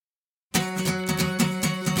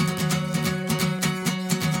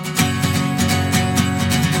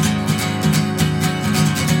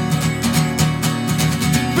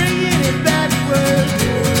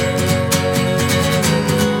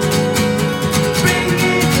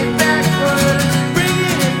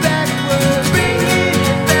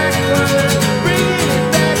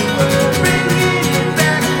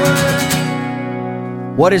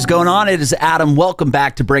What is going on? It is Adam. Welcome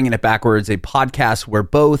back to Bringing It Backwards, a podcast where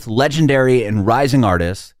both legendary and rising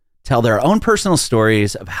artists tell their own personal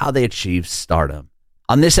stories of how they achieved stardom.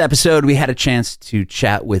 On this episode, we had a chance to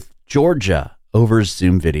chat with Georgia over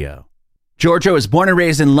Zoom video. Georgia was born and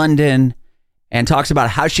raised in London and talks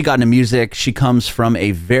about how she got into music. She comes from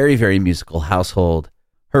a very, very musical household.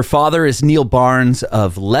 Her father is Neil Barnes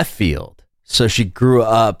of Left Field, so she grew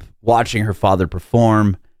up watching her father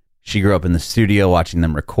perform. She grew up in the studio watching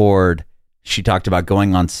them record. She talked about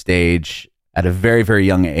going on stage at a very, very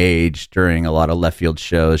young age during a lot of Left Field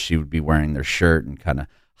shows. She would be wearing their shirt and kind of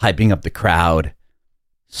hyping up the crowd.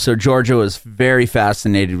 So Georgia was very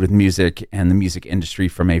fascinated with music and the music industry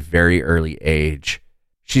from a very early age.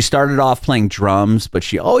 She started off playing drums, but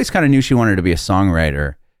she always kind of knew she wanted to be a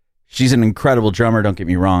songwriter. She's an incredible drummer, don't get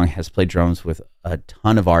me wrong, has played drums with a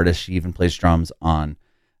ton of artists. She even plays drums on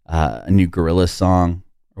a new Gorillaz song,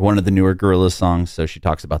 or one of the newer Gorillaz songs, so she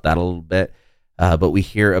talks about that a little bit. But we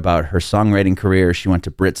hear about her songwriting career. She went to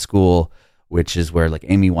Brit School, which is where like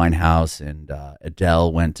Amy Winehouse and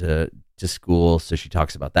Adele went to school, so she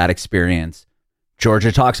talks about that experience.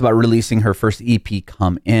 Georgia talks about releasing her first EP,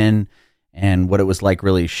 Come In, and what it was like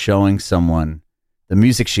really showing someone the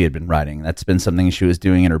music she had been writing. That's been something she was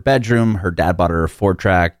doing in her bedroom. Her dad bought her a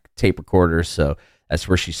 4-track tape recorder, so that's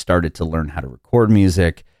where she started to learn how to record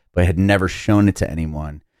music, but had never shown it to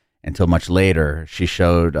anyone until much later. She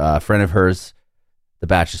showed a friend of hers the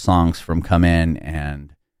batch of songs from Come In,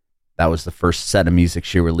 and that was the first set of music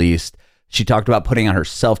she released. She talked about putting out her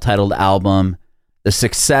self-titled album. The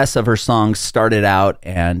success of her songs started out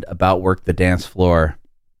and about Work the Dance Floor.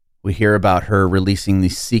 We hear about her releasing the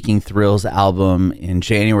Seeking Thrills album in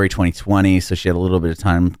January 2020, so she had a little bit of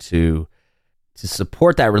time to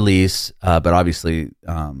support that release, but obviously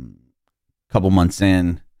a couple months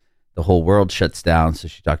in, the whole world shuts down, so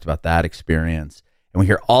she talked about that experience. And we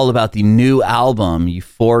hear all about the new album,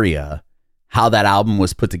 Euphoria, how that album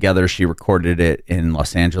was put together. She recorded it in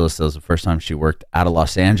Los Angeles. That was the first time she worked out of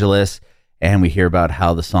Los Angeles. And we hear about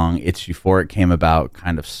how the song It's Euphoric came about,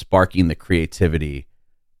 kind of sparking the creativity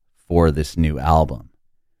for this new album.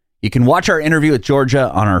 You can watch our interview with Georgia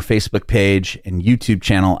on our Facebook page and YouTube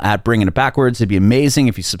channel at Bringing It Backwards. It'd be amazing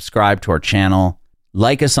if you subscribe to our channel.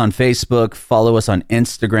 Like us on Facebook, follow us on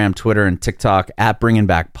Instagram, Twitter, and TikTok at Bringing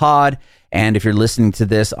Back Pod. And if you're listening to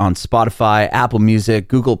this on Spotify, Apple Music,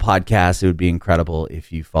 Google Podcasts, it would be incredible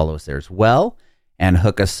if you follow us there as well and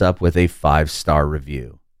hook us up with a 5-star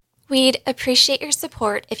review. We'd appreciate your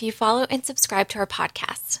support if you follow and subscribe to our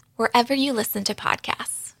podcast, wherever you listen to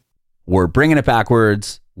podcasts. We're Bringing It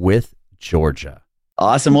Backwards with Georgia.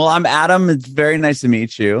 Awesome. Well, I'm Adam. It's very nice to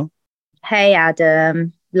meet you. Hey,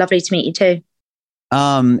 Adam. Lovely to meet you too.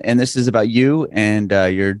 And this is about you and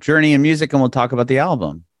your journey in music, and we'll talk about the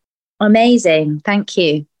album. Amazing. Thank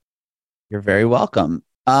you. You're very welcome.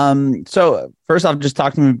 So first off, just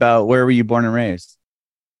talk to me about, where were you born and raised?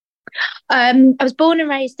 I was born and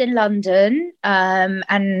raised in London,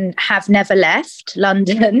 and have never left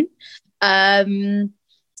London. And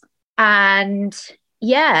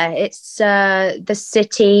yeah, it's the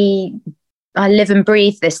city. I live and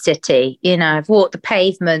breathe this city. You know, I've walked the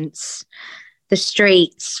pavements, the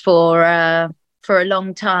streets for a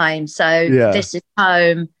long time. So yeah. This is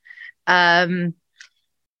home. And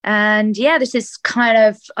yeah, this is kind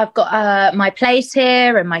of, I've got my place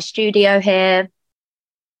here and my studio here.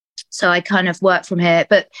 So I kind of work from here.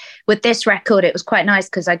 But with this record, it was quite nice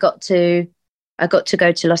because I got to go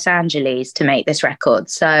to Los Angeles to make this record.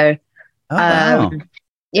 So wow.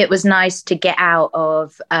 It was nice to get out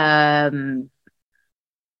of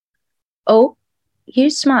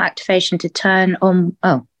use smart activation to turn on.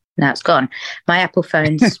 Oh, now it's gone. My Apple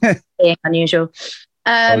phone's being unusual.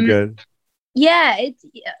 Good. Yeah,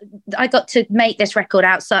 I got to make this record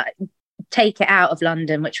outside, take it out of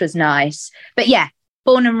London, which was nice. But yeah,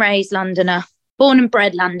 born and raised Londoner, born and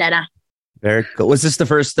bred Londoner. Very cool. Was this the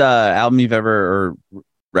first album you've ever, or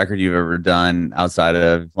record you've ever done outside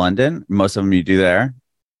of London? Most of them you do there?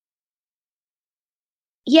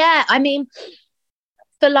 Yeah, I mean,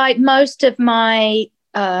 for like most of my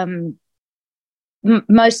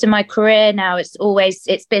career now,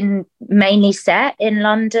 it's been mainly set in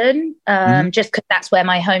London, just because that's where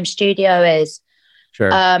my home studio is.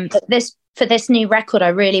 Sure. But for this new record, I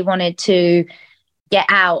really wanted to get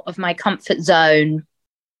out of my comfort zone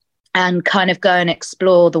and kind of go and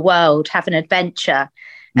explore the world, have an adventure,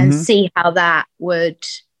 and see how that would,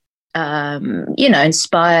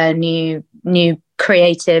 inspire new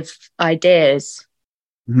creative ideas.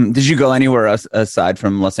 Did you go anywhere else aside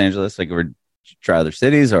from Los Angeles? Like, or try other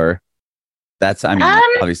cities, or? That's, I mean,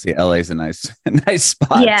 obviously LA is a nice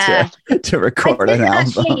spot to record an album.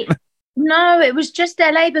 Actually, no, it was just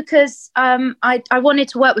LA because I wanted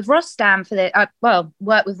to work with Rostam for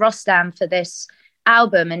work with Rostam for this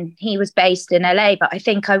album, and he was based in LA, but I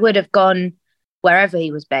think I would have gone wherever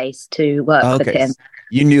he was based to work with him.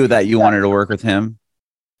 You knew that you wanted to work with him?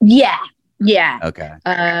 Yeah. Okay.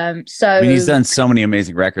 So I mean, he's done so many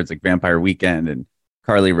amazing records like Vampire Weekend and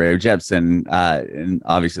Carly Rae Jepsen, and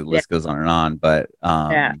obviously the list goes on and on, but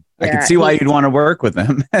I can see why you'd want to work with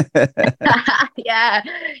him. Yeah,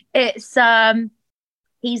 it's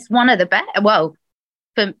he's one of the best. Well,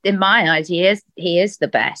 in my eyes, he is the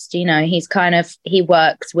best. You know, he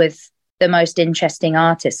works with the most interesting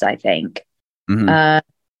artists, I think. Mm-hmm.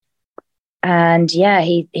 And yeah,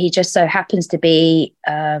 he just so happens to be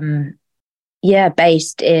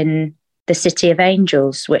based in the City of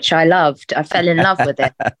Angels, which I loved. I fell in love with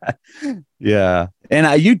it. Yeah.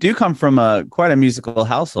 And you do come from quite a musical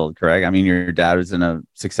household, correct? I mean, your dad was in a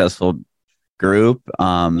successful group.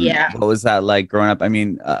 What was that like growing up? I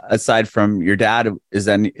mean, aside from your dad, is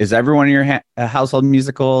everyone in your household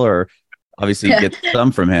musical, or obviously you get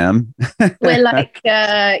some from him? We're like,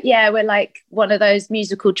 we're like one of those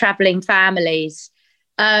musical traveling families.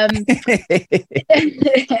 I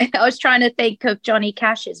was trying to think of Johnny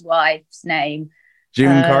Cash's wife's name.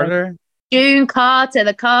 June Carter? June Carter,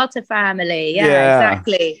 the Carter family. Yeah.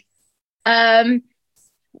 Exactly.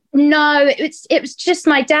 No, it was just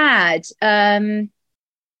my dad. It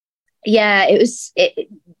was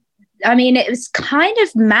kind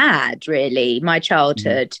of mad, really, my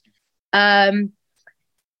childhood. Because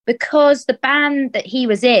the band that he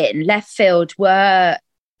was in, Left Field, were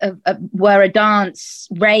a dance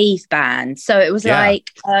rave band. So it was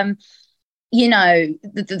like,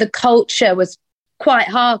 the culture was quite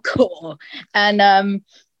hardcore, and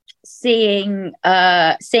seeing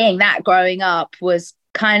that growing up was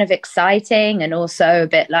kind of exciting, and also a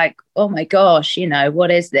bit like, oh my gosh,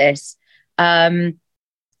 what is this? So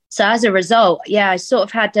as a result, I sort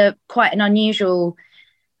of had quite an unusual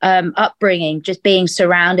upbringing, just being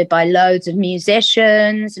surrounded by loads of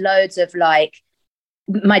musicians, loads of like,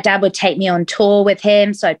 my dad would take me on tour with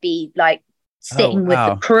him, so I'd be like sitting with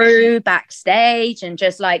the crew backstage and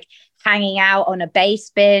just like hanging out on a bass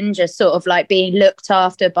bin, just sort of like being looked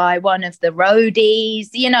after by one of the roadies.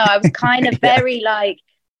 I was kind of very like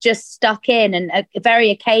just stuck in, and very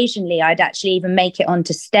occasionally I'd actually even make it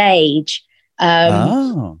onto stage.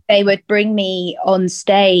 They would bring me on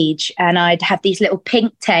stage and I'd have these little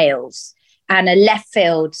pigtails and a Left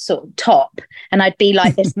Field sort of top, and I'd be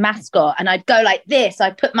like this mascot, and I'd go like this.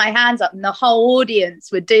 I'd put my hands up and the whole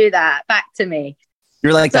audience would do that back to me.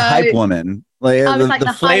 You're like the hype woman. Like, I was like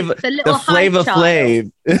the Flavor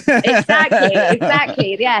Flav.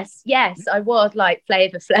 Exactly. Yes, I was like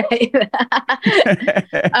Flavor Flav.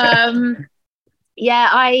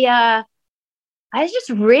 I just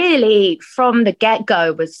really, from the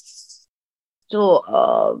get-go, was sort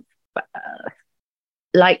of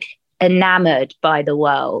like enamored by the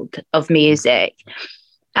world of music.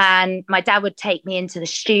 And my dad would take me into the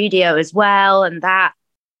studio as well, and I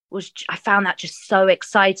found that just so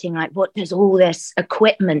exciting. Like, what does all this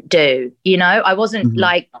equipment do? I wasn't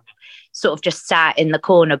like sort of just sat in the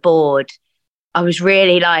corner bored. I was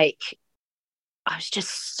really like, I was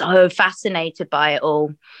just so fascinated by it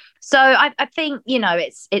all. So I think,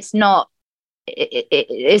 it's not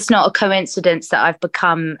a coincidence that I've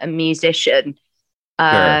become a musician.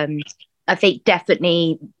 Sure. I think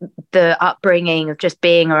definitely the upbringing of just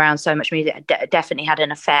being around so much music definitely had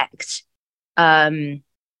an effect. And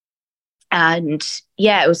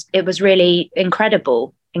it was really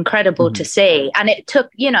incredible to see. And it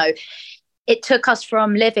took us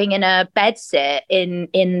from living in a bedsit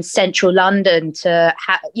in central London to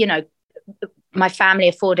my family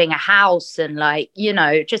affording a house, and like,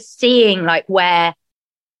 just seeing like where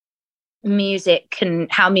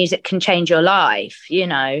how music can change your life,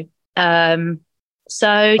 that's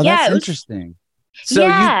interesting. So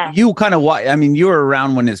you kind of, you were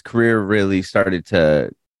around when his career really started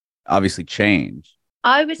to obviously change.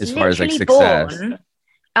 I was as far as like success.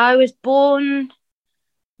 I was born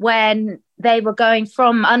when they were going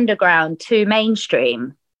from underground to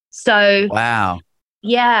mainstream. So wow.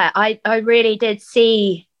 Yeah, I really did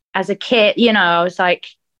see as a kid, I was like,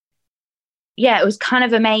 it was kind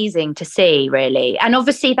of amazing to see, really. And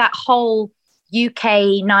obviously that whole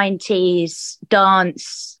UK 90s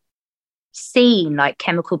dance scene, like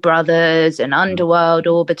Chemical Brothers and Underworld,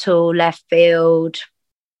 Orbital, Left Field,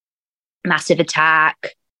 Massive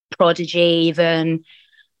Attack, Prodigy even,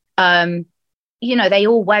 they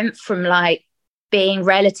all went from like being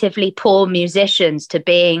relatively poor musicians to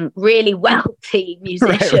being really wealthy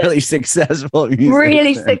musicians. Right, really successful musicians.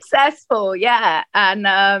 Really successful, yeah.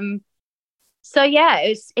 And so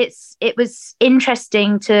yeah, it was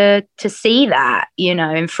interesting to see that, you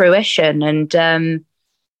know, in fruition. And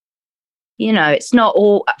you know, it's not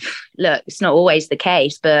always the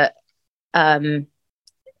case, but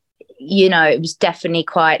you know, it was definitely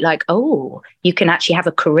quite like, oh, you can actually have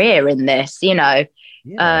a career in this, you know.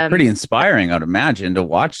 Yeah, pretty inspiring, I'd imagine, to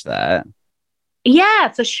watch that.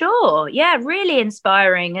 Yeah, for sure. Yeah, really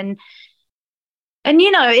inspiring. And you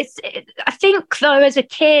know, I think though, as a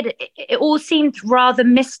kid, it all seemed rather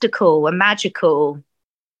mystical and magical.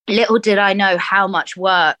 Little did I know how much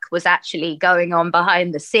work was actually going on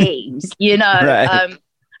behind the scenes, you know. Right.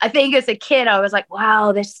 I think as a kid, I was like,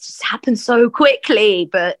 wow, this just happened so quickly.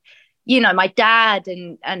 But, you know, my dad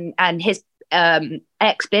and his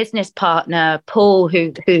ex-business partner, Paul,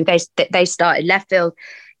 who they started Left Field,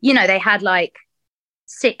 you know, they had like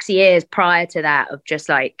 6 years prior to that of just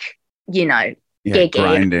like, you know,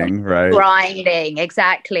 gigging, grinding,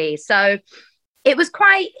 exactly. So it was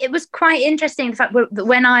quite interesting. The fact that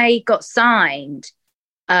when I got signed,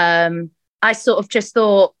 I sort of just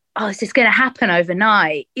thought, oh, is this going to happen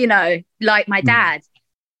overnight? You know, like my dad.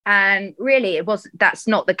 And really, that's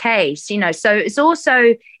not the case, you know. So it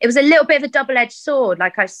was a little bit of a double-edged sword.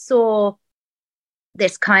 Like I saw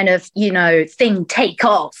this kind of, you know, thing take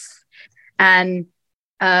off, and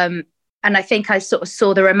I think I sort of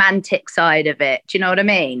saw the romantic side of it. Do you know what I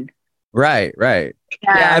mean? Right.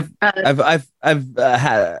 Yeah, I've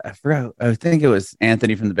had, I forgot, I think it was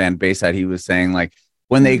Anthony from the band Bayside. He was saying like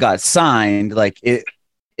when they got signed, like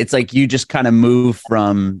it's like you just kind of move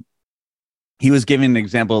from. He was giving an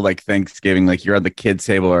example of like Thanksgiving, like you're at the kids'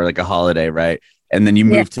 table or like a holiday, right? And then you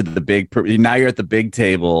move to the now you're at the big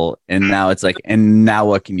table, and now it's like, and now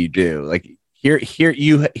what can you do? Like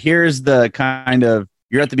here's the kind of,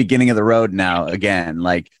 you're at the beginning of the road now again.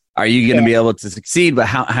 Like, are you going to be able to succeed? But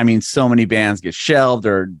I mean, so many bands get shelved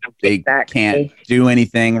or they can't do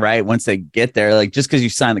anything, right? Once they get there, like just because you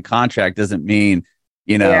sign the contract doesn't mean,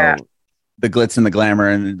 you know, the glitz and the glamour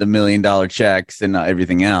and the $1 million checks and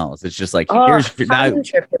everything else. It's just like, here's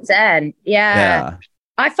 100%. Yeah.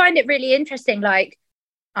 I find it really interesting. Like,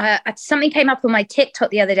 something came up on my TikTok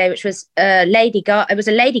the other day, which was Lady Gaga. It was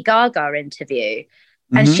a Lady Gaga interview,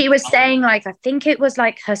 and she was saying, like, I think it was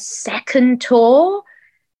like her second tour,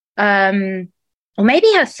 or maybe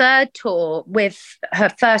her third tour with her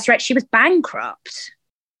first record. She was bankrupt.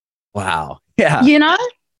 Wow. Yeah. You know,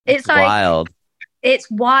 it's like wild.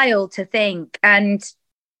 It's wild to think. And,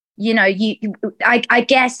 you know, I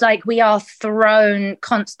guess like we are thrown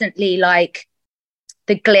constantly like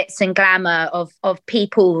the glitz and glamour of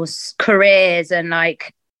people's careers and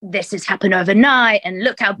like this has happened overnight and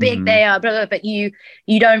look how big they are, blah, blah, but you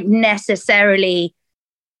don't necessarily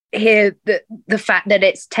hear the fact that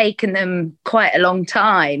it's taken them quite a long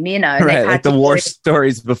time, you know. Right, like the war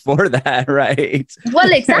stories before that, right?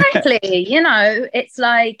 Well, exactly. You know, it's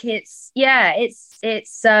like it's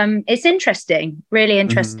interesting, really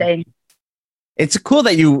interesting. It's cool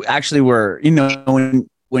that you actually were, you know,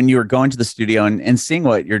 when you were going to the studio and seeing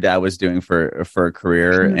what your dad was doing for a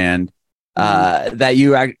career, and that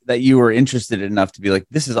you were interested enough to be like,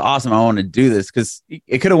 this is awesome, I want to do this, because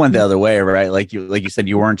it could have went the other way, right? Like you said,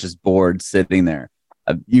 you weren't just bored sitting there.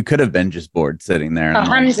 You could have been just bored sitting there,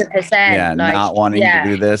 100%. Yeah, like, not wanting to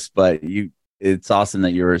do this, but it's awesome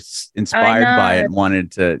that you were inspired by it and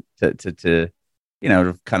wanted to you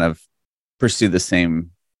know, kind of pursue the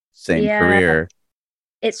same career.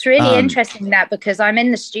 It's really interesting that, because I'm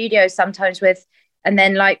in the studio sometimes and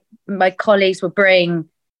then like my colleagues will bring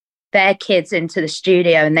their kids into the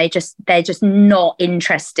studio and they're just not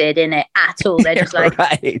interested in it at all. They're just like,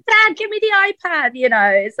 Dad, give me the iPad, you know.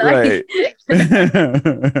 It's like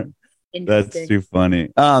That's too funny.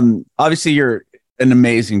 Obviously you're an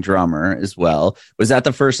amazing drummer as well. Was that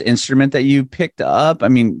the first instrument that you picked up? I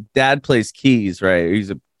mean, Dad plays keys, right?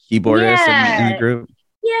 He's a keyboardist in the group.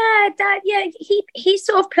 Yeah, Dad. Yeah, he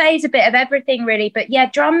sort of plays a bit of everything, really. But yeah,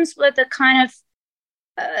 drums were the kind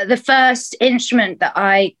of the first instrument that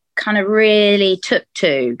I kind of really took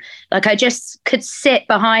to. Like, I just could sit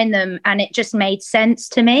behind them, and it just made sense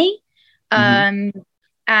to me. And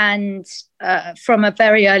from a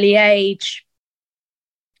very early age,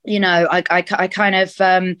 you know, I kind of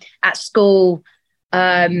at school.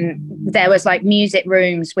 There was like music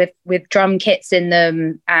rooms with drum kits in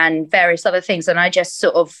them and various other things, and I just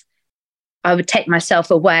sort of I would take myself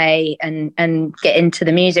away and get into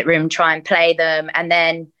the music room, try and play them, and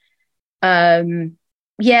then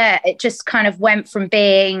it just kind of went from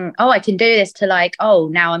being, oh, I can do this, to like, oh,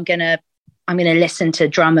 now I'm gonna I'm going to listen to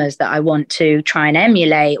drummers that I want to try and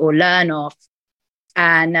emulate or learn off.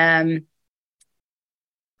 And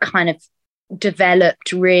kind of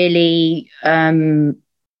developed really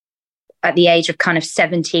at the age of kind of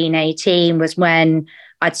 17, 18 was when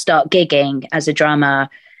I'd start gigging as a drummer.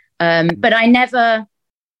 But I never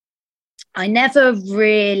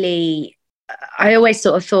really, I always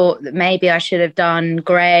sort of thought that maybe I should have done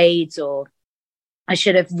grades, or I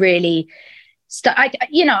should have really,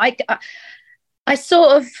 I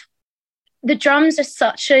sort of, the drums are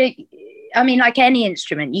such like any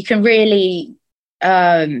instrument, you can really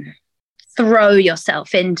throw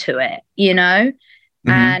yourself into it,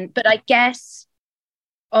 but I guess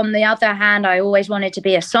on the other hand, I always wanted to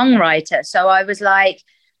be a songwriter. So I was like,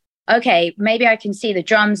 okay, maybe I can see the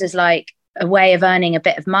drums as like a way of earning a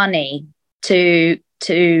bit of money to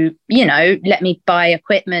let me buy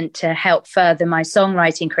equipment to help further my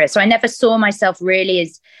songwriting career. So I never saw myself really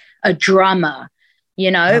as a drummer.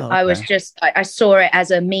 I was just, I saw it as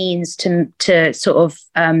a means to sort of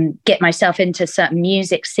get myself into certain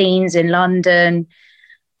music scenes in London.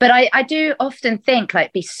 But I do often think like,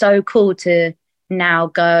 it'd be so cool to now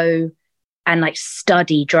go and like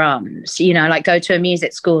study drums, like go to a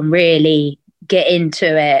music school and really get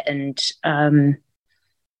into it. And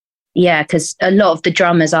because a lot of the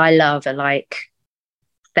drummers I love are like,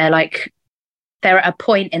 they're at a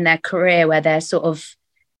point in their career where they're sort of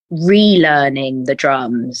relearning the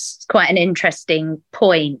drums. It's quite an interesting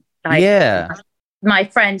point. My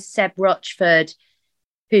friend Seb Rochford,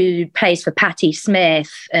 who plays for Patti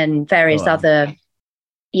Smith and various other,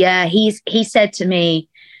 he said to me,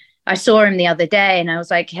 I saw him the other day and I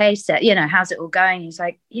was like, hey Seb, how's it all going? He's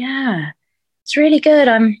like, yeah, it's really good.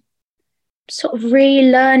 I'm sort of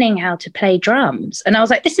relearning how to play drums. And I was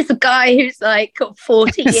like, this is a guy who's like got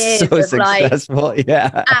 40 years so of successful, like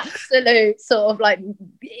absolute sort of like,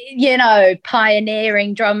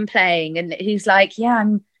 pioneering drum playing. And he's like, yeah,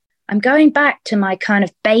 I'm going back to my kind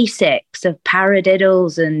of basics of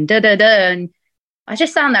paradiddles and da-da-da. And I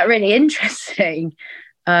just found that really interesting.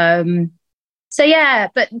 So yeah,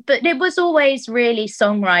 but it was always really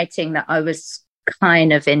songwriting that I was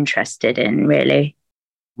kind of interested in, really.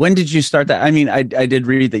 When did you start that? I mean, I did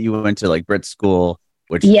read that you went to like Brit School,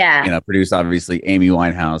 which produced obviously Amy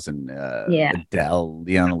Winehouse and Adele,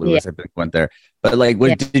 Leona Lewis, I think went there. But like,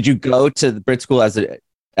 did you go to the Brit School as a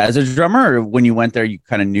drummer, or when you went there, you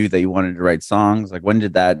kind of knew that you wanted to write songs? Like, when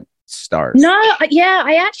did that start? No,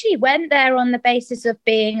 I actually went there on the basis of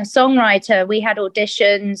being a songwriter. We had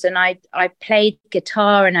auditions, and I played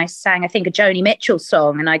guitar and I sang, I think, a Joni Mitchell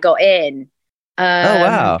song, and I got in. Oh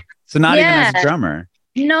wow! So not even as a drummer.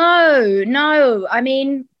 No. I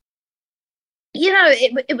mean,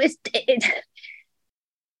 it was.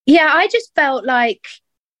 I just felt like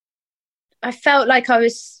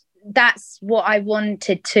that's what I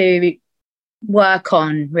wanted to work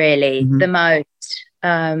on really the most.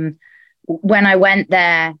 When I went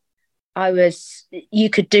there, you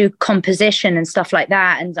could do composition and stuff like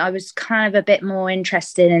that. And I was kind of a bit more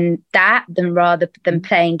interested in that rather than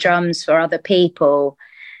playing drums for other people.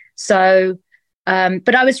 So,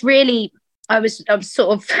 but I was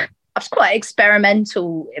quite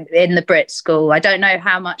experimental in the Brit School. I don't know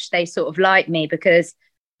how much they sort of liked me, because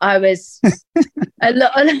I was a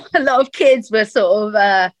lot of kids were sort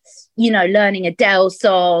of learning Adele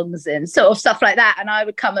songs and sort of stuff like that, and I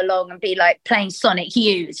would come along and be like playing Sonic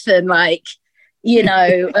Youth and like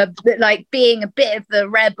like being a bit of the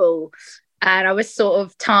rebel, and I was sort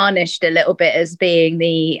of tarnished a little bit as being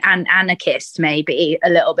the anarchist, maybe a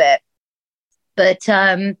little bit. But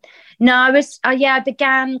no, I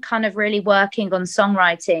began kind of really working on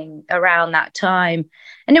songwriting around that time,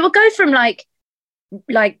 and it would go from like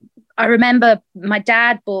I remember my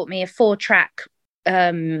dad bought me a 4-track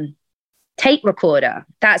tape recorder.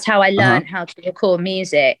 That's how I learned how to record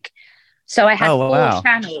music. So I had 4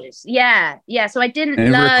 channels. Yeah. So I didn't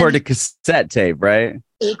learn. Record a cassette tape, right?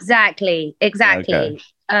 Exactly. Okay.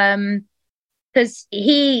 Because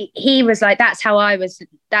he was like, that's how I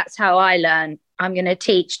learned. I'm going to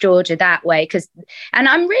teach Georgia that way. And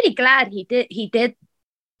I'm really glad he did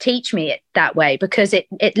teach me it that way, because it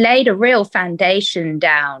laid a real foundation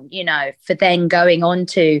down, for then going on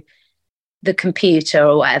to the computer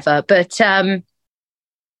or whatever. But so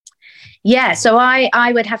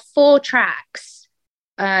I would have 4 tracks,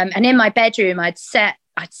 and in my bedroom I'd set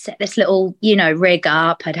this little rig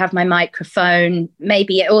up. I'd have my microphone,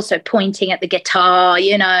 maybe also pointing at the guitar,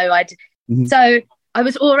 so I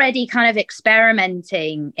was already kind of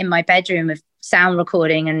experimenting in my bedroom with sound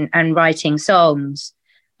recording and writing songs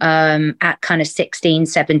at kind of 16,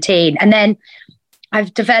 17. And then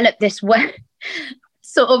I've developed this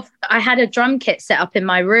I had a drum kit set up in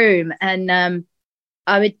my room, and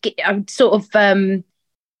I would sort of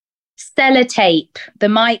sellotape the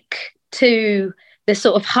mic to the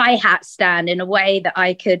sort of hi-hat stand in a way that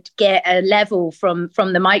I could get a level from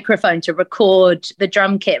the microphone to record the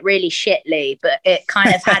drum kit really shitly, but it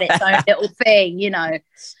kind of had its own little thing, you know.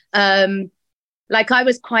 Like I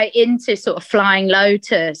was quite into sort of Flying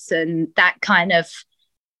Lotus and that kind of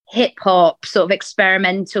hip hop sort of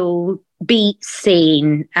experimental beat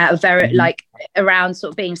scene at a very like around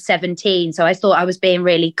sort of being 17. So I thought I was being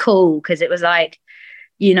really cool because it was like,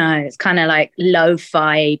 you know, it's kind of like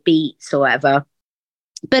lo-fi beats or whatever.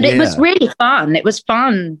 But it was really fun. It was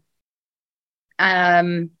fun.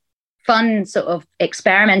 Fun sort of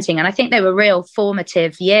experimenting. And I think they were real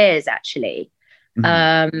formative years, actually.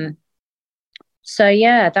 So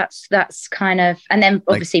yeah, that's kind of, and then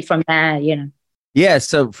obviously from there, you know. Yeah.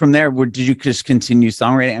 So from there, did you just continue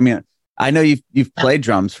songwriting? I mean, I know you've played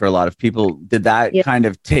drums for a lot of people. Did that kind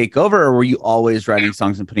of take over, or were you always writing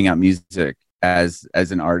songs and putting out music as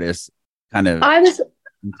an artist? Kind of. I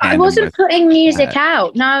wasn't putting music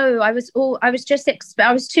out. No, I was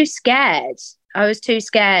too scared. I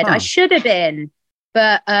should have been,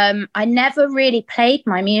 but I never really played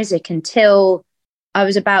my music until I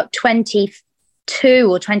was about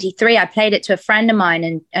 22 or 23. I played it to a friend of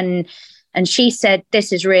mine, and she said,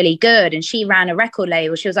 "This is really good." And she ran a record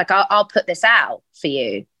label. She was like, I'll put this out for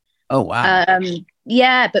you. Oh, wow.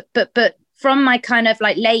 Yeah. But from my kind of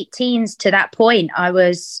like late teens to that point, I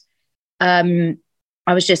was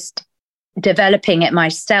just developing it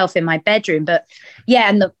myself in my bedroom. But yeah.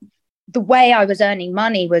 And the way I was earning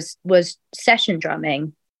money was session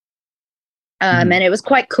drumming. And it was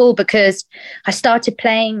quite cool because I started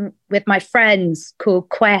playing with my friends called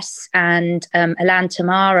Quest and Alan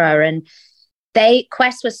Tamara, and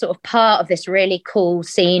Quest was sort of part of this really cool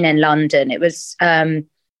scene in London. It was part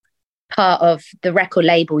of the record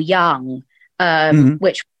label Young,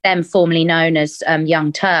 which then formerly known as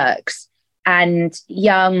Young Turks. And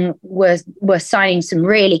Young were signing some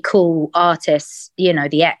really cool artists, you know,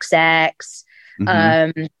 the XX,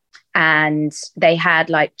 and they had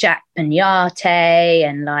like Jack Benyate,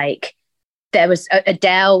 and like there was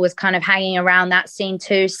Adele was kind of hanging around that scene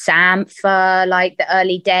too, Sampha, like the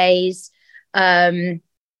early days. And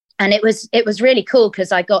it was really cool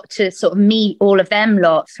because I got to sort of meet all of them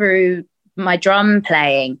lot through my drum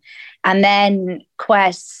playing. And then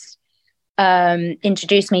Quest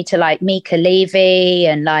introduced me to like Mika Levy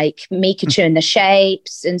and like Mikachu and the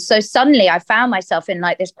Shapes. And so suddenly I found myself in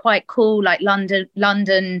like this quite cool like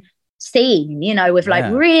London scene, you know, with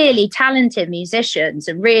like really talented musicians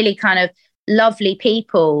and really kind of lovely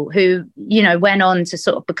people who, you know, went on to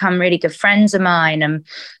sort of become really good friends of mine. And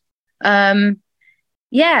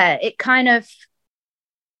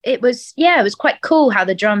it was quite cool how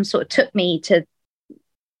the drums sort of took me to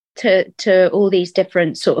all these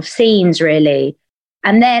different sort of scenes, really.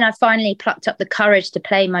 And then I finally plucked up the courage to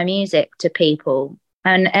play my music to people,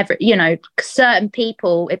 and certain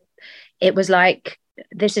people, it was like,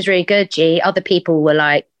 this is really good, G. Other people were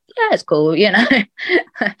like, yeah, it's cool, you know.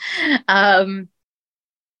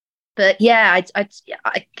 But yeah,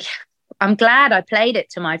 I'm glad I played it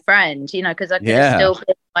to my friend, you know, because I could have still been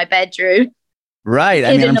in my bedroom. Right.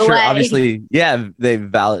 I mean, I'm sure obviously, they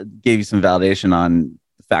gave you some validation on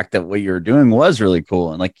the fact that what you were doing was really cool.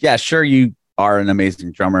 And like, yeah, sure, you are an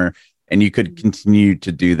amazing drummer and you could continue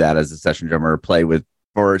to do that as a session drummer or play with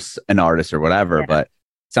for an artist or whatever. But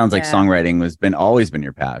it sounds like songwriting has always been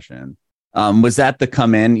your passion. Was that the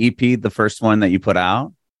Come In EP, the first one that you put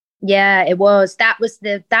out? Yeah, it was. That was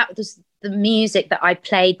the music that I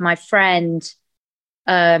played my friend,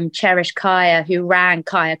 Cherish Kaya, who ran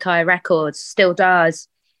Kaya Records, still does.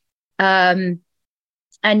 And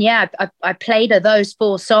yeah, I played her those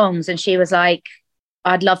 4 songs and she was like,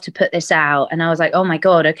 I'd love to put this out. And I was like, oh my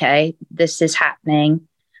God, okay, this is happening.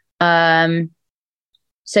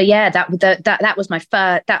 So yeah, that was my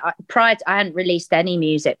first, I hadn't released any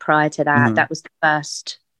music prior to that. That was the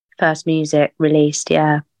first music released.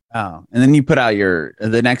 Yeah. Oh, and then you put out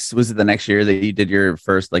the next year that you did your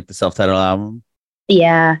first, like the self-titled album?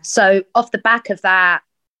 Yeah. So off the back of that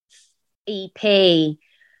EP,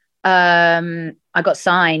 I got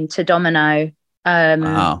signed to Domino.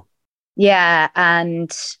 Wow. Yeah.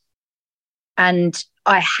 And I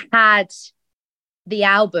had the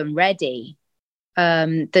album ready,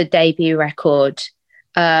 the debut record.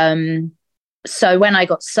 So when I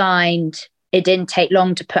got signed, it didn't take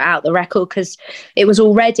long to put out the record because it was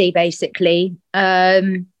all ready, basically.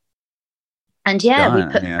 And yeah, we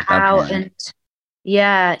put that out point. And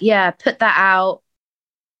put that out.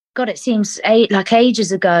 God, it seems like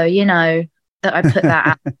ages ago, you know. that I put that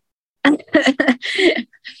out.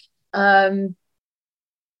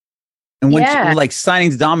 And when Yeah. like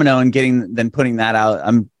signing to Domino and putting that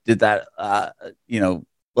out, did that,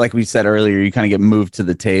 like we said earlier, you kind of get moved to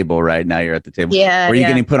the table, right? Now you're at the table. Yeah. Were you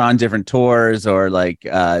getting put on different tours, or like,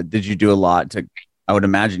 did you do a lot I would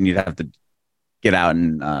imagine you'd have to get out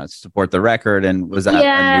and support the record. And was that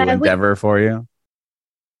a new endeavor for you?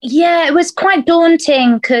 Yeah, it was quite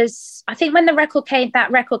daunting because I think when that record came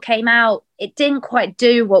out, it didn't quite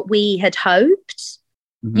do what we had hoped.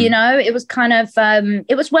 Mm-hmm. You know, it was kind of,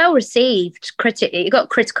 it was well received critically. It got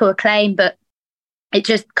critical acclaim, but it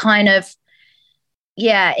just kind of,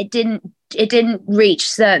 it didn't reach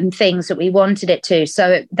certain things that we wanted it to.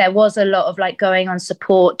 So there was a lot of like going on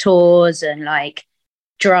support tours and like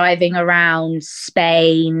driving around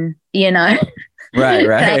Spain, you know, right.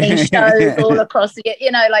 playing shows all across the,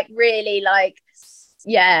 you know, like really like,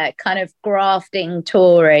 kind of grafting,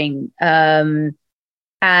 touring. And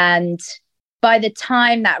by the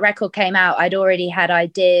time that record came out, I'd already had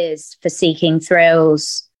ideas for Seeking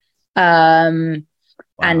Thrills. Wow.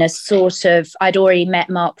 And I'd already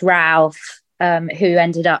met Mark Ralph, who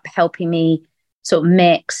ended up helping me sort of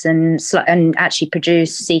mix and actually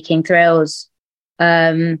produce Seeking Thrills.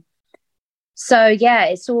 It's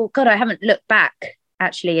all, God, I haven't looked back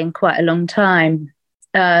actually in quite a long time.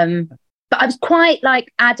 But I was quite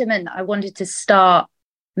like adamant that I wanted to start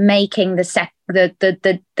making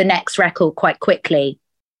the next record quite quickly.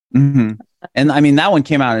 Mm-hmm. And I mean, that one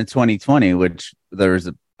came out in 2020, which there was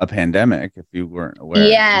a pandemic, if you weren't aware.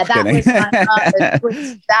 Yeah, that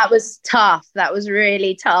was tough. That was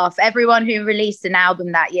really tough. Everyone who released an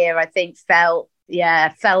album that year, I think, felt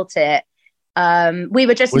it. We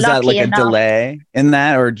were just was lucky that like enough. A delay in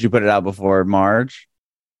that, or did you put it out before March?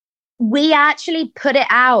 We actually put it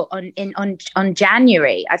out on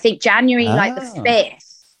January. I think January like the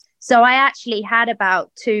 5th. So I actually had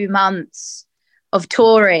about 2 months of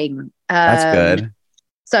touring. That's good.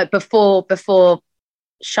 So before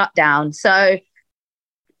shutdown. So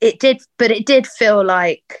it did feel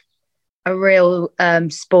like a real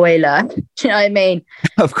spoiler. Do you know what I mean?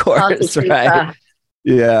 Of course, right.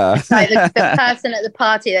 Yeah. It's like the person at the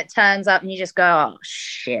party that turns up and you just go, oh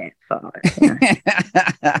shit, fuck.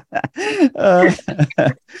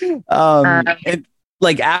 And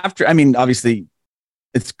like after, I mean, obviously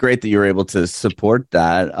it's great that you were able to support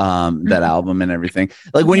that that album and everything.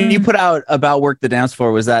 Like when you put out About Work the Dance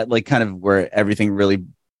Floor, was that like kind of where everything really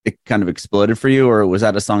kind of exploded for you, or was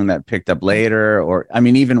that a song that picked up later? Or I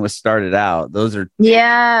mean, even with Started Out, those are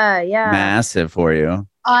massive for you.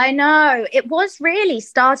 I know. It was really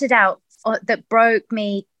Started Out that broke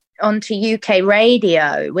me onto UK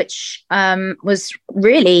radio, which was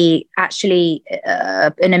really actually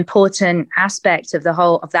an important aspect of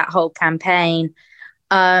that whole campaign.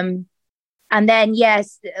 And then,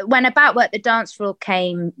 yes, when About Work the Dance Floor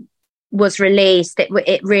was released,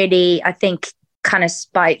 it really, I think, kind of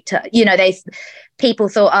spiked. You know, people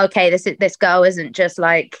thought, okay, this girl isn't just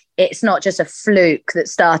like, it's not just a fluke that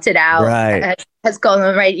started out, right. Has gone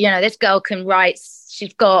on radio. You know, this girl can write.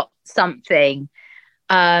 She's got something.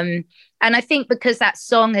 And I think because that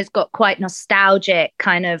song has got quite nostalgic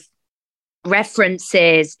kind of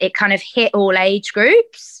references, it kind of hit all age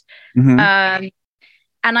groups. Mm-hmm.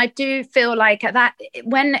 And I do feel like that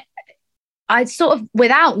when I sort of,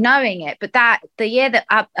 without knowing it, but that the year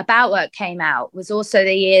that About Work came out was also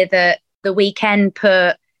the year that The Weeknd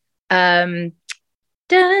put dun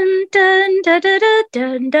dun dun dun dun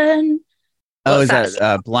dun dun. Oh, is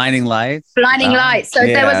that Blinding Lights? Blinding Lights. So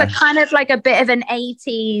there was a kind of like a bit of an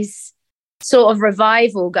 80s sort of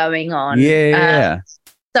revival going on. Yeah.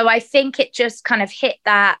 So I think it just kind of hit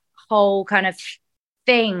that whole kind of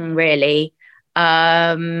thing, really.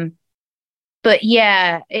 But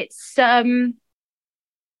yeah, it's still,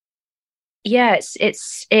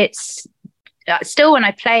 when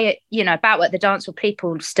I play it, you know, About Work the Dance Floor,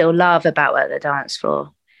 people still love About Work the Dance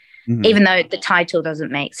Floor, even though the title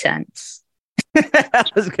doesn't make sense. I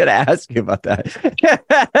was going to ask you about that.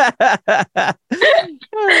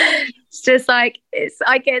 It's just like,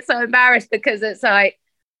 I get so embarrassed because it's like,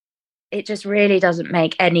 it just really doesn't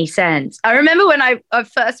make any sense. I remember when I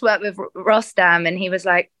first worked with Rostam and he was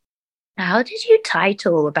like, how did you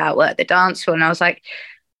title About Work the Dance Floor? And I was like,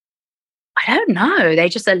 I don't know. They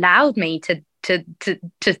just allowed me to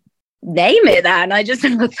name it that. And I just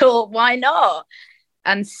thought, why not?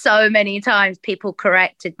 And so many times people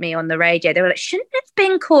corrected me on the radio. They were like, shouldn't it have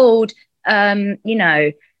been called, you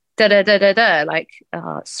know, da-da-da-da-da? Like,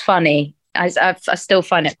 oh, it's funny. I still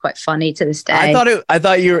find it quite funny to this day. I thought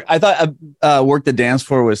Work the Dance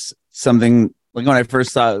Floor was something Like when I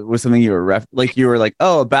first saw it was something you were you were like,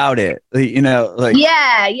 oh, about it, you know, like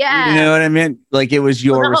Yeah, you know what I mean? Like it was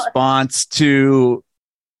your Well, response to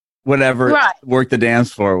whatever right. Work the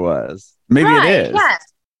Dance Floor was. Maybe it Right. is.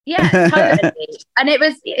 Yeah, totally. And it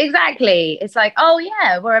was exactly, it's like, oh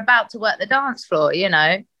yeah, we're about to work the dance floor, you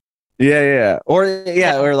know? Yeah. Or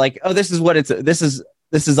like, oh, this is what this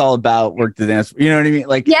is all about, Work the Dance. You know what I mean?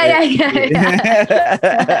 Like, Yeah.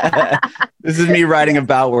 this is me writing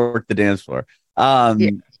about Work the Dance Floor.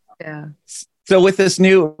 Yeah. So with this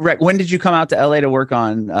new when did you come out to LA to work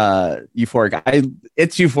on Euphoric?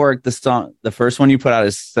 It's Euphoric, the song, the first one you put out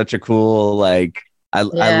is such a cool, like, I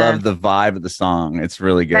love the vibe of the song. It's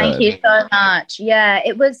really good. Thank you so much. Yeah,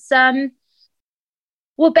 it was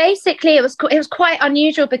well, basically it was quite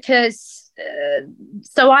unusual because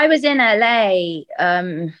so I was in LA.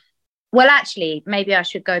 Well, actually, maybe I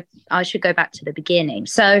should go back to the beginning.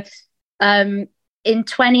 So in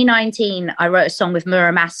 2019, I wrote a song with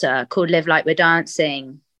Muramasa called Live Like We're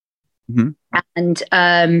Dancing. Mm-hmm. And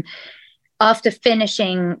after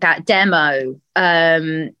finishing that demo,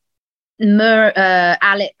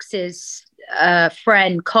 Alex's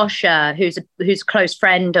friend Kosha, who's a close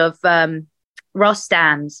friend of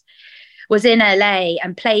Rostam's, was in LA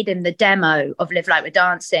and played him the demo of Live Like We're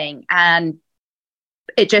Dancing. And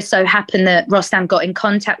it just so happened that Rostam got in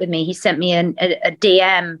contact with me. He sent me a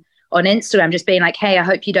DM on Instagram just being like, hey, I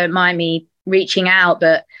hope you don't mind me reaching out,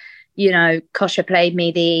 but you know, Kosha played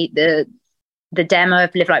me the demo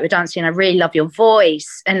of Live Like We're Dancing, and I really love your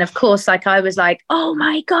voice. And of course, like, I was like, oh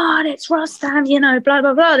my God, it's Rostam, you know, blah,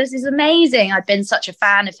 blah, blah. This is amazing. I've been such a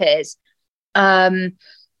fan of his.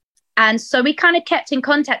 And so we kind of kept in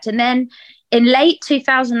contact. And then in late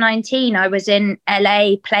 2019, I was in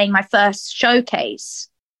LA playing my first showcase.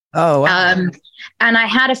 Oh, wow. And I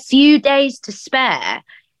had a few days to spare.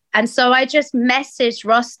 And so I just messaged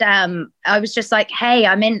Rostam. I was just like, hey,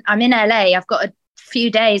 I'm in LA. I've got a few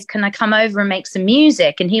days. Can I come over and make some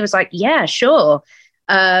music? And he was like, yeah, sure.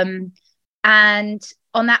 And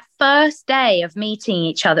on that first day of meeting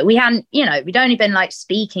each other, we hadn't, you know, we'd only been like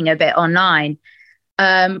speaking a bit online.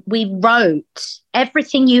 We wrote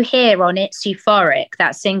everything you hear on It's Euphoric.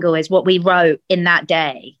 That single is what we wrote in that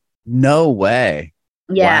day. No way.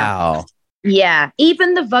 Yeah. Wow. Yeah.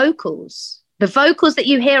 Even the vocals that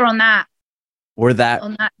you hear on that were that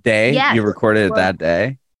day. Yeah, you recorded it that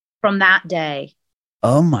day. From that day.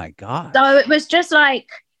 Oh my God. So it was just like,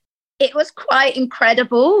 it was quite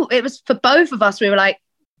incredible. It was for both of us. We were like,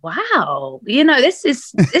 wow, you know, this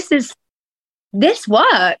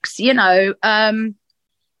works, you know.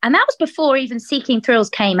 And that was before even Seeking Thrills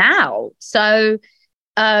came out. So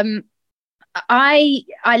I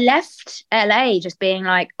left LA just being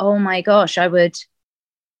like, oh my gosh,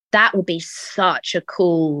 that would be such a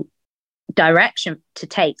cool direction to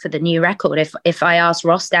take for the new record if I asked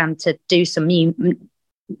Rostam to do some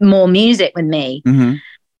more music with me.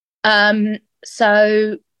 Mm-hmm.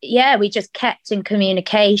 So yeah, we just kept in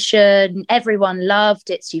communication. Everyone loved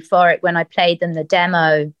It's Euphoric when I played them the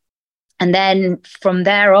demo. And then from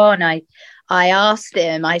there on, I asked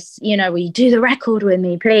him, will you do the record with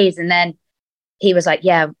me, please? And then he was like,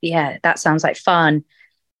 yeah, that sounds like fun.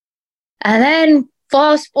 And then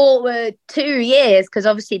fast forward 2 years, because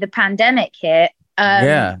obviously the pandemic hit.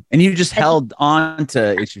 Yeah, and you just held on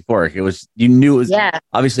to It's Euphoric. You knew it was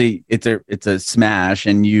obviously it's a smash,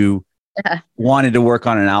 and you wanted to work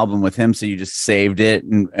on an album with him, so you just saved it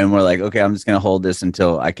and were like, okay, I'm just going to hold this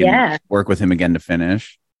until I can work with him again to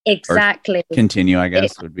finish. Exactly. Or continue, I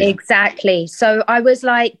guess, would be. Exactly. So I was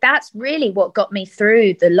like, that's really what got me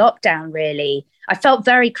through the lockdown, really. I felt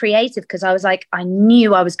very creative because I was like, I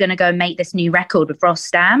knew I was going to go make this new record with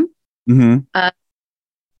Rostam. Mm-hmm.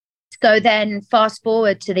 So then fast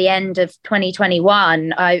forward to the end of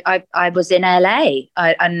 2021, I was in LA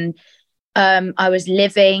and I was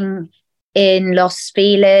living in Los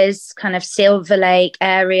Feliz, kind of Silver Lake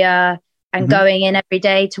area, and going in every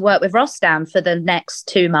day to work with Rostam for the next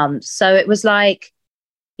 2 months. So it was like,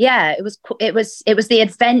 yeah, it was the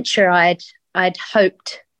adventure I'd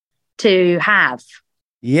hoped to have.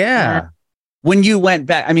 Yeah. When you went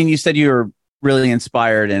back, I mean, you said you were really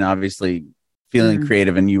inspired and obviously feeling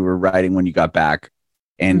creative, and you were writing when you got back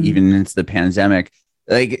and even into the pandemic.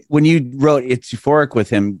 Like when you wrote It's Euphoric with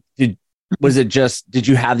him, did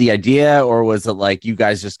you have the idea, or was it like you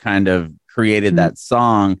guys just kind of created that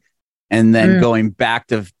song and then going back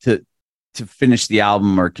to finish the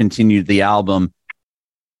album or continue the album?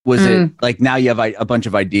 Was it like now you have a bunch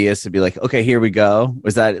of ideas to be like, okay, here we go?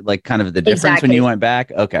 Was that like kind of the difference when you went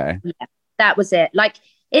back? Okay. Yeah, that was it. Like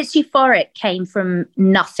It's Euphoric came from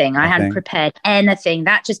nothing. I hadn't prepared anything.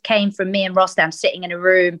 That just came from me and Rostam sitting in a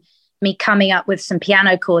room me coming up with some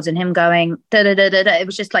piano chords and him going da da da da da. It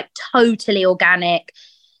was just like totally organic.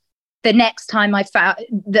 The next time I found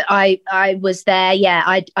that I was there,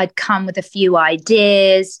 yeah, I'd come with a few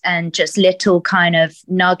ideas and just little kind of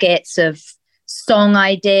nuggets of song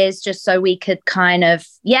ideas, just so we could kind of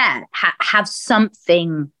have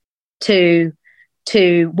something to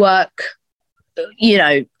work, you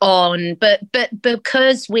know, on. But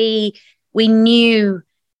because we knew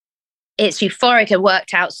It's Euphoric had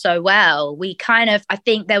worked out so well, we kind of, I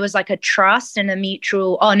think there was like a trust and a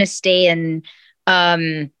mutual honesty and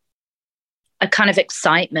a kind of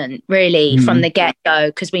excitement really from the get-go,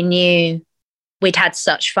 because we knew we'd had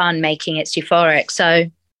such fun making It's Euphoric.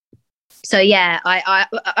 So yeah,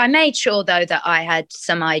 I made sure though that I had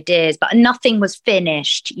some ideas, but nothing was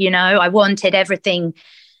finished. You know, I wanted everything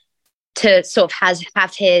to sort of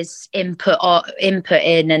have his input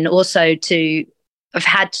in, and also to have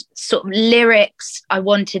had sort of lyrics I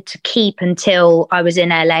wanted to keep until I was in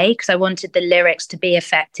LA, because I wanted the lyrics to be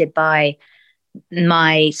affected by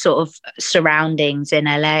my sort of surroundings in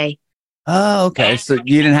LA. Oh, okay. So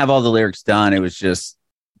you didn't have all the lyrics done. It was just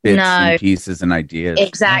bits and pieces and ideas.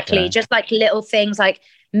 Exactly. Okay. Just like little things like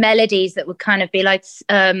melodies that would kind of be like,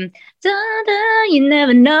 da, da, you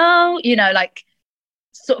never know, you know, like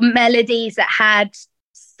sort of melodies that had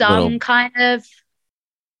some little kind of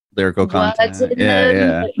lyrical content. In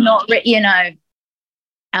them, but not, you know.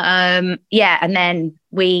 And then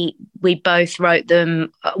we both wrote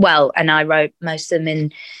them, well, and I wrote most of them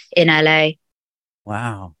in LA.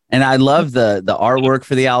 Wow. And I love the artwork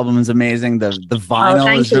for the album is amazing. The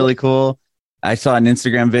vinyl is really cool. I saw an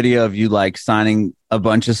Instagram video of you like signing a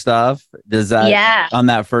bunch of stuff. Does that on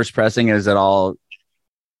that first pressing, is it all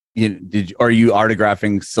are you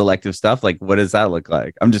autographing selective stuff? Like, what does that look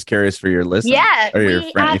like? I'm just curious for your listeners or your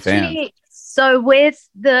fans. So with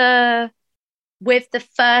the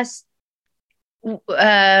first,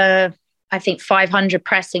 I think 500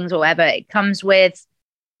 pressings or whatever, it comes with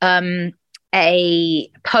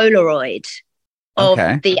a Polaroid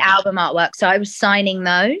of the album artwork. So I was signing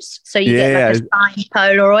those. So you get like a signed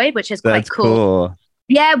Polaroid, which is quite cool.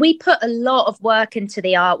 Yeah, we put a lot of work into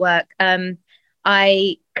the artwork.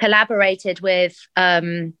 I collaborated with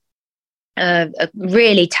a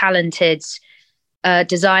really talented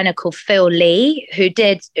designer called Phil Lee, who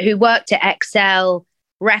worked at XL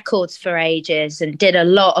Records for ages and did a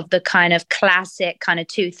lot of the kind of classic kind of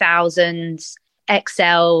 2000s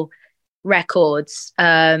XL records.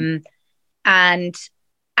 And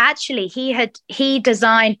actually he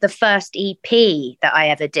designed the first EP that I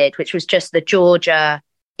ever did, which was just the Georgia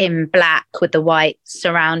in black with the white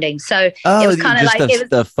surroundings. So it was kind of like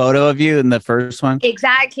the photo of you in the first one.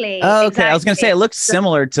 Exactly. Oh, okay. Exactly. I was going to say it looks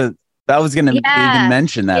similar to. I was going to even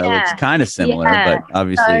mention that it looks kind of similar, but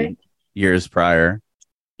obviously years prior.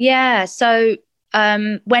 Yeah. So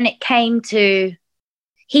when it came to,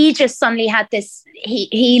 he just suddenly had this.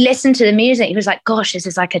 He listened to the music. He was like, "Gosh, this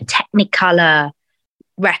is like a Technicolor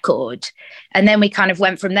record." And then we kind of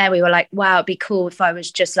went from there. We were like, wow, it'd be cool if I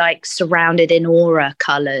was just like surrounded in aura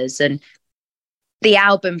colors. And the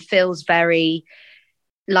album feels very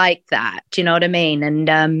like that. Do you know what I mean?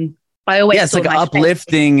 And I always it's like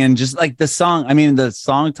uplifting and just like the song. I mean, the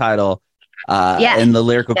song title and the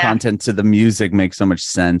lyrical content to the music makes so much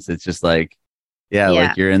sense. It's just like,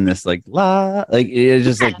 like you're in this like it's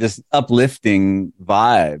just like this uplifting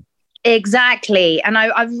vibe. Exactly. And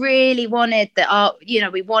I really wanted the art,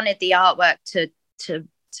 we wanted the artwork to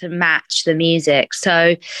match the music.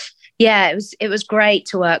 So it was great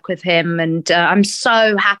to work with him. And I'm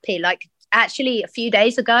so happy. Like actually a few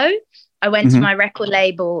days ago, I went to my record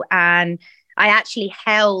label and I actually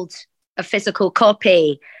held a physical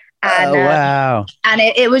copy. And, wow. And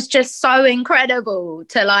it was just so incredible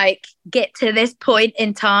to like get to this point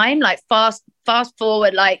in time, like fast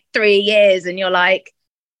forward like 3 years and you're like,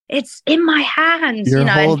 it's in my hands. You're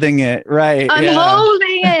holding it, right? I'm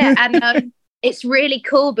holding it, and it's really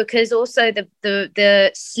cool because also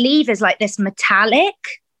the sleeve is like this metallic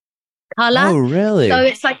color. Oh, really?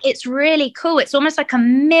 So it's really cool. It's almost like a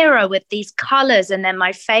mirror with these colors, and then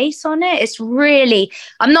my face on it. It's really.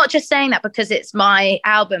 I'm not just saying that because it's my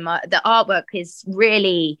album. The artwork is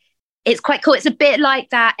really. It's quite cool. It's a bit like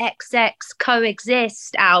that XX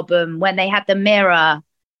Coexist album when they had the mirror.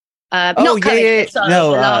 I know exactly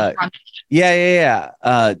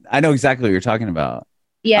what you're talking about.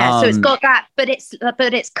 So it's got that, but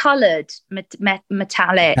it's colored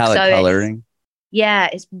metallic coloring.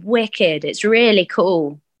 It's wicked. It's really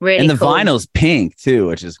cool. Really, and the cool. vinyl's pink too,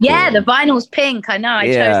 which is cool. The vinyl's pink. I know. I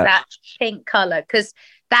chose that pink color because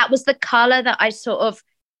that was the color that I sort of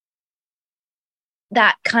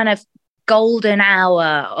that kind of golden hour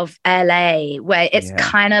of LA where it's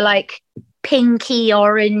kind of like pinky,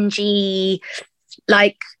 orangey,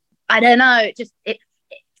 like, I don't know, it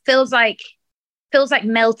feels like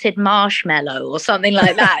melted marshmallow or something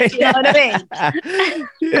like that. Do you know what I mean?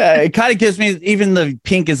 Yeah, it kind of gives me, even the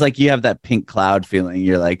pink is like, you have that pink cloud feeling.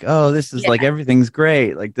 You're like, oh, this is like, everything's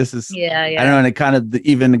great. Like, this is, I don't know. And it kind of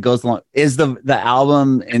even goes along. Is the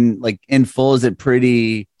album in full, is it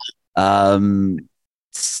pretty,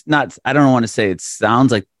 not, I don't want to say it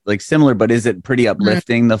sounds like similar, but is it pretty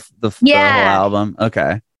uplifting, the whole album?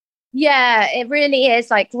 Okay. Yeah, it really is.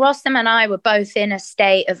 Like, Rostam and I were both in a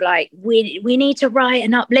state of like, we need to write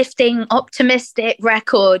an uplifting, optimistic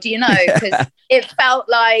record, you know, because it felt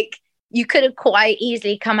like you could have quite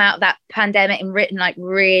easily come out of that pandemic and written like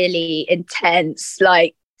really intense,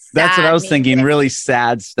 like, that's what I was thinking, really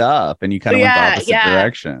sad stuff, and you kind of went the opposite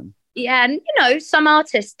direction. Yeah, and you know, some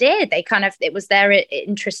artists did. They kind of, it was their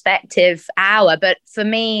introspective hour. But for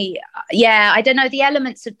me, I don't know. The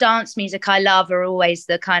elements of dance music I love are always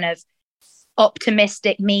the kind of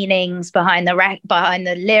optimistic meanings behind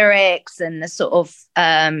the lyrics, and the sort of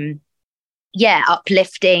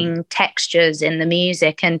uplifting textures in the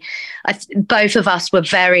music. And both of us were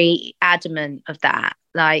very adamant of that.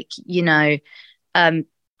 Like, you know,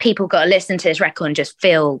 people got to listen to this record and just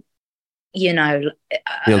feel, you know,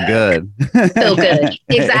 feel good.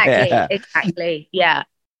 Exactly. Yeah.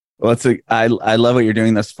 Well, I love what you're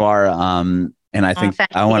doing thus far. And I think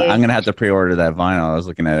I'm going to have to pre-order that vinyl. I was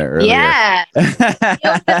looking at it earlier. Yeah.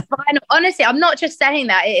 Vinyl. Honestly, I'm not just saying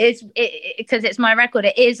that. It is because it's my record.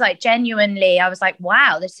 It is like, genuinely, I was like,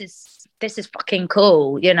 wow, this is fucking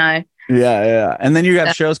cool, you know? Yeah. And then you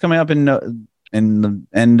have shows coming up in the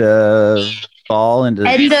end of fall into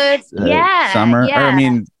summer, or I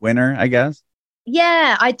mean winter, I guess.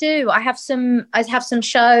 Yeah, I do. I have some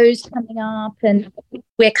shows coming up, and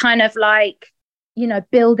we're kind of like, you know,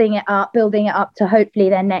 building it up to hopefully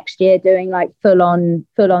then next year doing like full on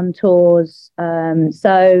tours.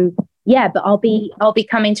 So yeah, but I'll be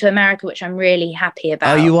coming to America, which I'm really happy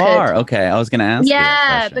about. Oh, you are? Okay, I was gonna ask.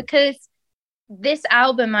 Yeah, because this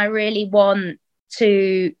album, I really want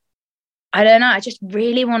to, I don't know, I just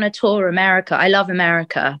really want to tour America. I love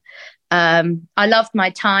America. I loved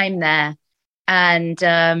my time there. And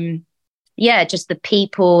just the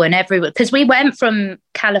people and everyone. Because we went from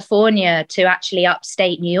California to actually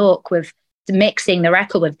upstate New York with mixing the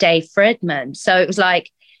record with Dave Fridman. So it was like,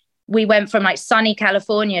 we went from like sunny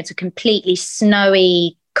California to completely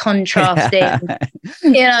snowy, contrasting,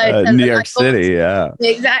 you know, New York City,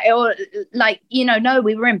 exactly. Or like, you know, no,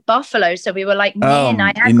 we were in Buffalo, so we were like near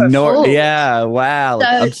Niagara Falls. Yeah, wow, so,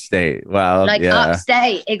 upstate, wow, like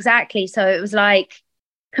upstate, exactly. So it was like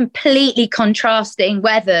completely contrasting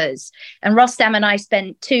weathers. And Rostam and I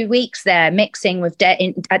spent 2 weeks there mixing with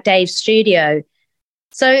at Dave's studio.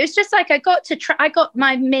 So it's just like I got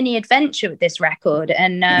my mini adventure with this record,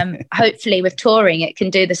 and hopefully with touring it can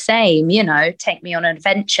do the same, you know, take me on an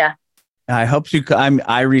adventure. I hope you.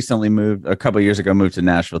 I recently moved a couple of years ago, moved to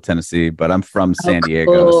Nashville, Tennessee, but I'm from San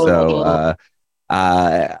Diego, cool. So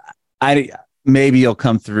maybe you'll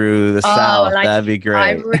come through the South. Like, that'd be great.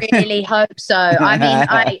 I really hope so. I mean,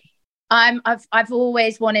 I've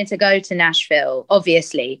always wanted to go to Nashville.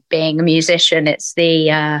 Obviously, being a musician, it's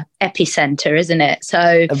the epicenter, isn't it?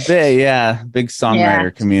 So a bit, yeah. Big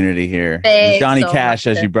songwriter community here. Johnny Cash,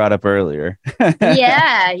 as you brought up earlier.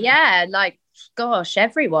 yeah. Like, gosh,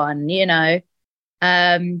 everyone, you know.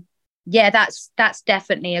 That's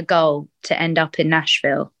definitely a goal, to end up in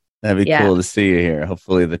Nashville. That'd be cool to see you here.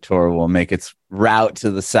 Hopefully, the tour will make its route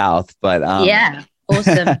to the South. But awesome.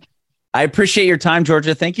 I appreciate your time,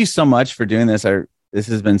 Georgia. Thank you so much for doing this. This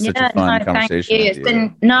has been such a fun conversation.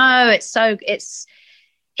 Thank you.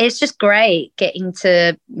 It's just great getting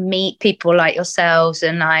to meet people like yourselves,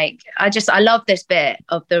 and like I love this bit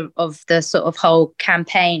of the sort of whole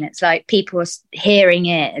campaign. It's like people are hearing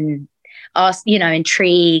it and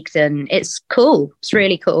intrigued, and it's cool. It's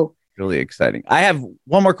really cool. Really exciting. I have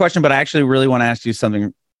one more question, but I actually really want to ask you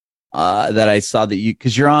something that I saw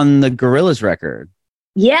because you're on the Gorillaz record.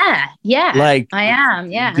 Yeah. Like, I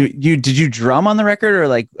am. Yeah. Did you drum on the record, or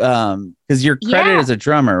like because you're credited as a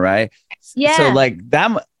drummer, right? Yeah. So like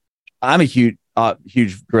that, I'm a huge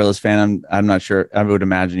Gorillaz fan. I'm not sure. I would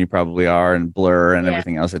imagine you probably are, and Blur and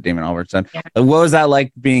everything else that Damon Albarn's done. Yeah. What was that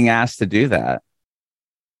like, being asked to do that?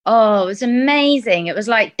 Oh, it was amazing. It was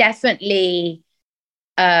like definitely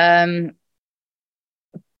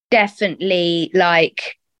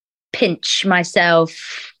like pinch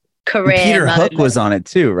myself. Career. And Peter Hook was on it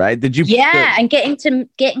too, right? Did you? Yeah, and getting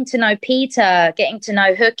to know Peter, getting to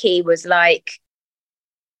know Hooky was like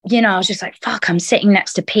I was just like, fuck, I'm sitting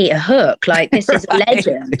next to Peter Hook. Like, this is a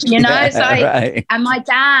legend, Yeah, So, right. and my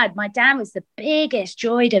dad was the biggest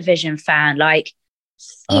Joy Division fan, like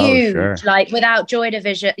huge, sure. like without Joy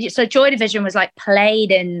Division. So Joy Division was like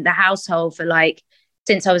played in the household for like,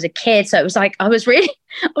 since I was a kid. So it was like, I was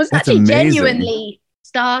That's actually amazing. Genuinely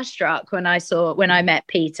starstruck when I met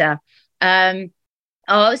Peter. It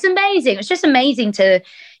was amazing. It was just amazing to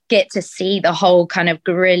get to see the whole kind of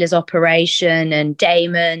Gorillaz operation and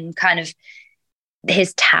Damon kind of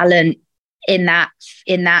his talent in that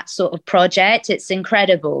sort of project. It's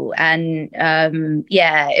incredible. And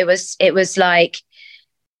it was like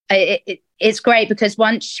it's great because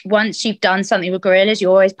once you've done something with Gorillaz,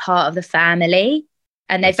 you're always part of the family,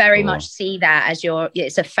 and they very much see that as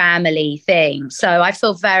it's a family thing. So I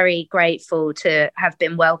feel very grateful to have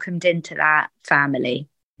been welcomed into that family.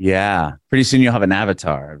 Yeah. Pretty soon you'll have an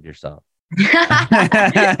avatar of yourself.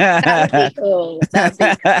 That'd be cool.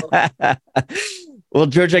 Well,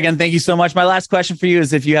 Georgia, again, thank you so much. My last question for you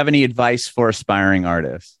is if you have any advice for aspiring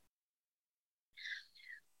artists.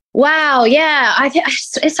 Wow. Yeah.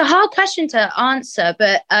 It's a hard question to answer,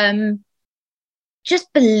 but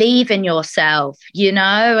just believe in yourself,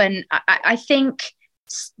 and I think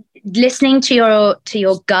listening to your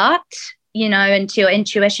gut, and to your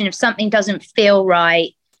intuition, if something doesn't feel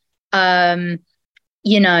right, don't,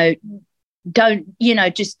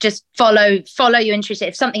 just follow your intuition.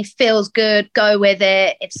 If something feels good, go with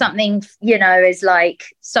it. If something, is like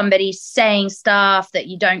somebody saying stuff that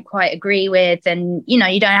you don't quite agree with, then, you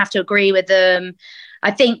don't have to agree with them. I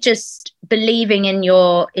think just believing in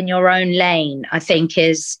your own lane, I think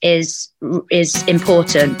is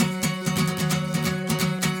important.